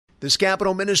This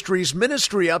Capital Ministries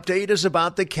ministry update is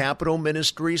about the Capital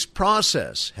Ministries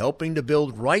process, helping to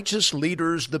build righteous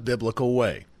leaders the biblical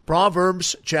way.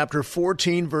 Proverbs chapter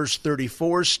 14, verse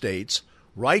 34 states,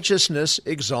 "Righteousness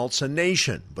exalts a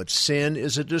nation, but sin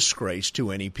is a disgrace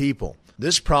to any people."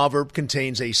 This proverb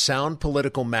contains a sound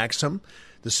political maxim,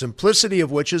 the simplicity of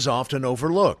which is often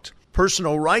overlooked.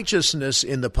 Personal righteousness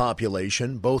in the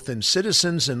population, both in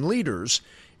citizens and leaders,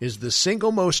 is the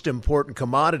single most important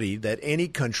commodity that any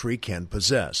country can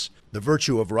possess. The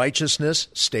virtue of righteousness,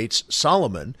 states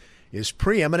Solomon, is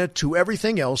preeminent to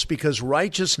everything else because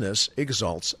righteousness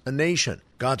exalts a nation.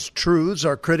 God's truths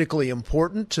are critically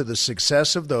important to the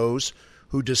success of those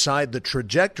who decide the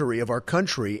trajectory of our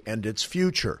country and its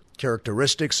future.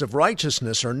 Characteristics of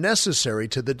righteousness are necessary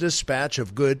to the dispatch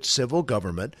of good civil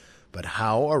government, but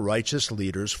how are righteous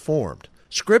leaders formed?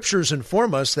 Scriptures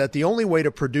inform us that the only way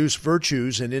to produce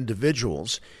virtues in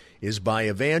individuals is by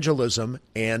evangelism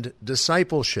and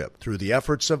discipleship through the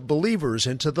efforts of believers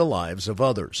into the lives of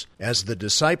others. As the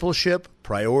discipleship,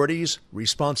 priorities,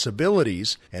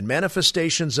 responsibilities, and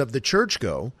manifestations of the church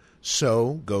go,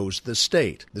 so goes the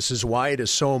state. This is why it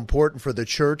is so important for the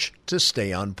church to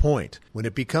stay on point. When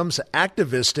it becomes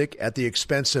activistic at the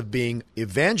expense of being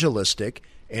evangelistic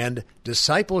and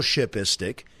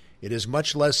discipleshipistic, it is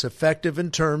much less effective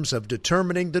in terms of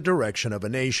determining the direction of a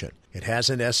nation. It has,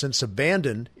 in essence,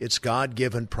 abandoned its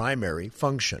God-given primary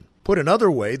function. Put another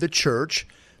way, the church,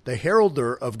 the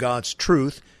heralder of God's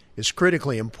truth, is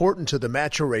critically important to the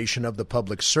maturation of the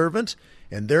public servant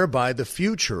and thereby the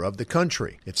future of the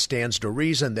country. It stands to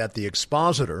reason that the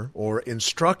expositor, or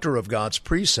instructor of God's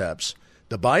precepts,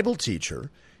 the Bible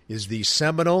teacher, is the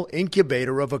seminal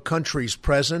incubator of a country's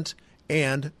present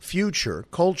and future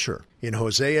culture. In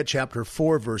Hosea chapter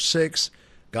 4, verse 6,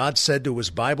 God said to his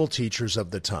Bible teachers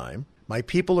of the time, "My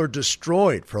people are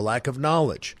destroyed for lack of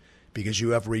knowledge. Because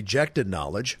you have rejected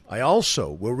knowledge, I also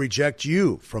will reject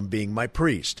you from being my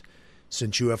priest.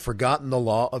 Since you have forgotten the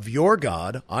law of your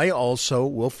God, I also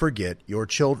will forget your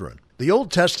children." The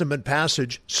Old Testament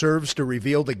passage serves to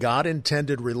reveal the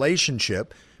God-intended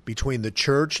relationship between the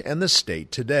church and the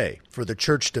state today. For the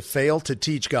church to fail to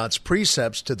teach God's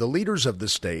precepts to the leaders of the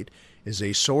state is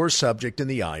a sore subject in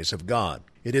the eyes of God.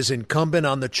 It is incumbent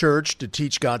on the church to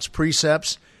teach God's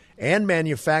precepts and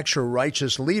manufacture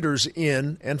righteous leaders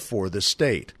in and for the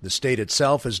state. The state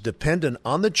itself is dependent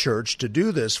on the church to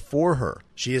do this for her.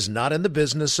 She is not in the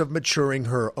business of maturing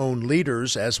her own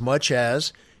leaders as much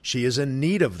as she is in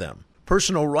need of them.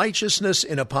 Personal righteousness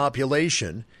in a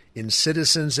population, in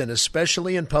citizens and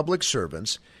especially in public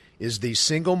servants, is the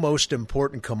single most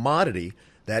important commodity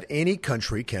that any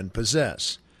country can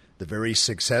possess. The very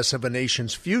success of a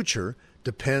nation's future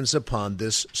depends upon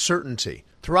this certainty.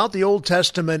 Throughout the Old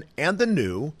Testament and the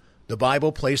New, the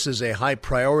Bible places a high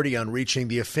priority on reaching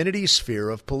the affinity sphere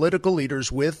of political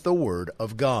leaders with the Word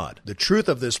of God. The truth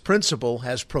of this principle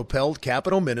has propelled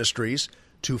Capital Ministries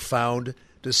to found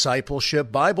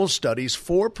discipleship Bible studies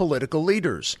for political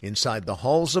leaders inside the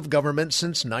halls of government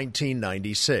since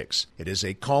 1996. It is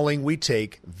a calling we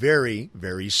take very,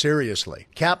 very seriously.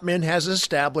 CapMin has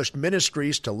established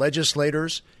ministries to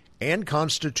legislators and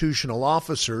constitutional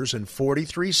officers in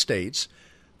 43 states,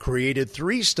 created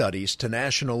 3 studies to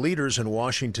national leaders in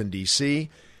Washington, D.C.,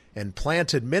 and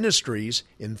planted ministries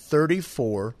in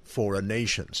 34 foreign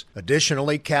nations.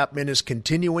 Additionally, CapMin is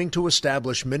continuing to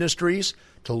establish ministries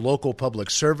to local public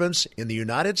servants in the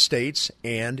United States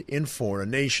and in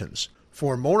foreign nations.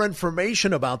 For more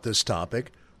information about this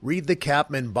topic, read the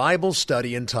CapMin Bible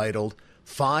study entitled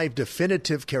 5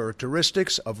 Definitive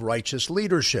Characteristics of Righteous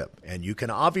Leadership, and you can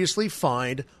obviously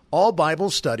find all Bible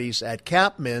studies at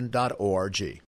capmin.org.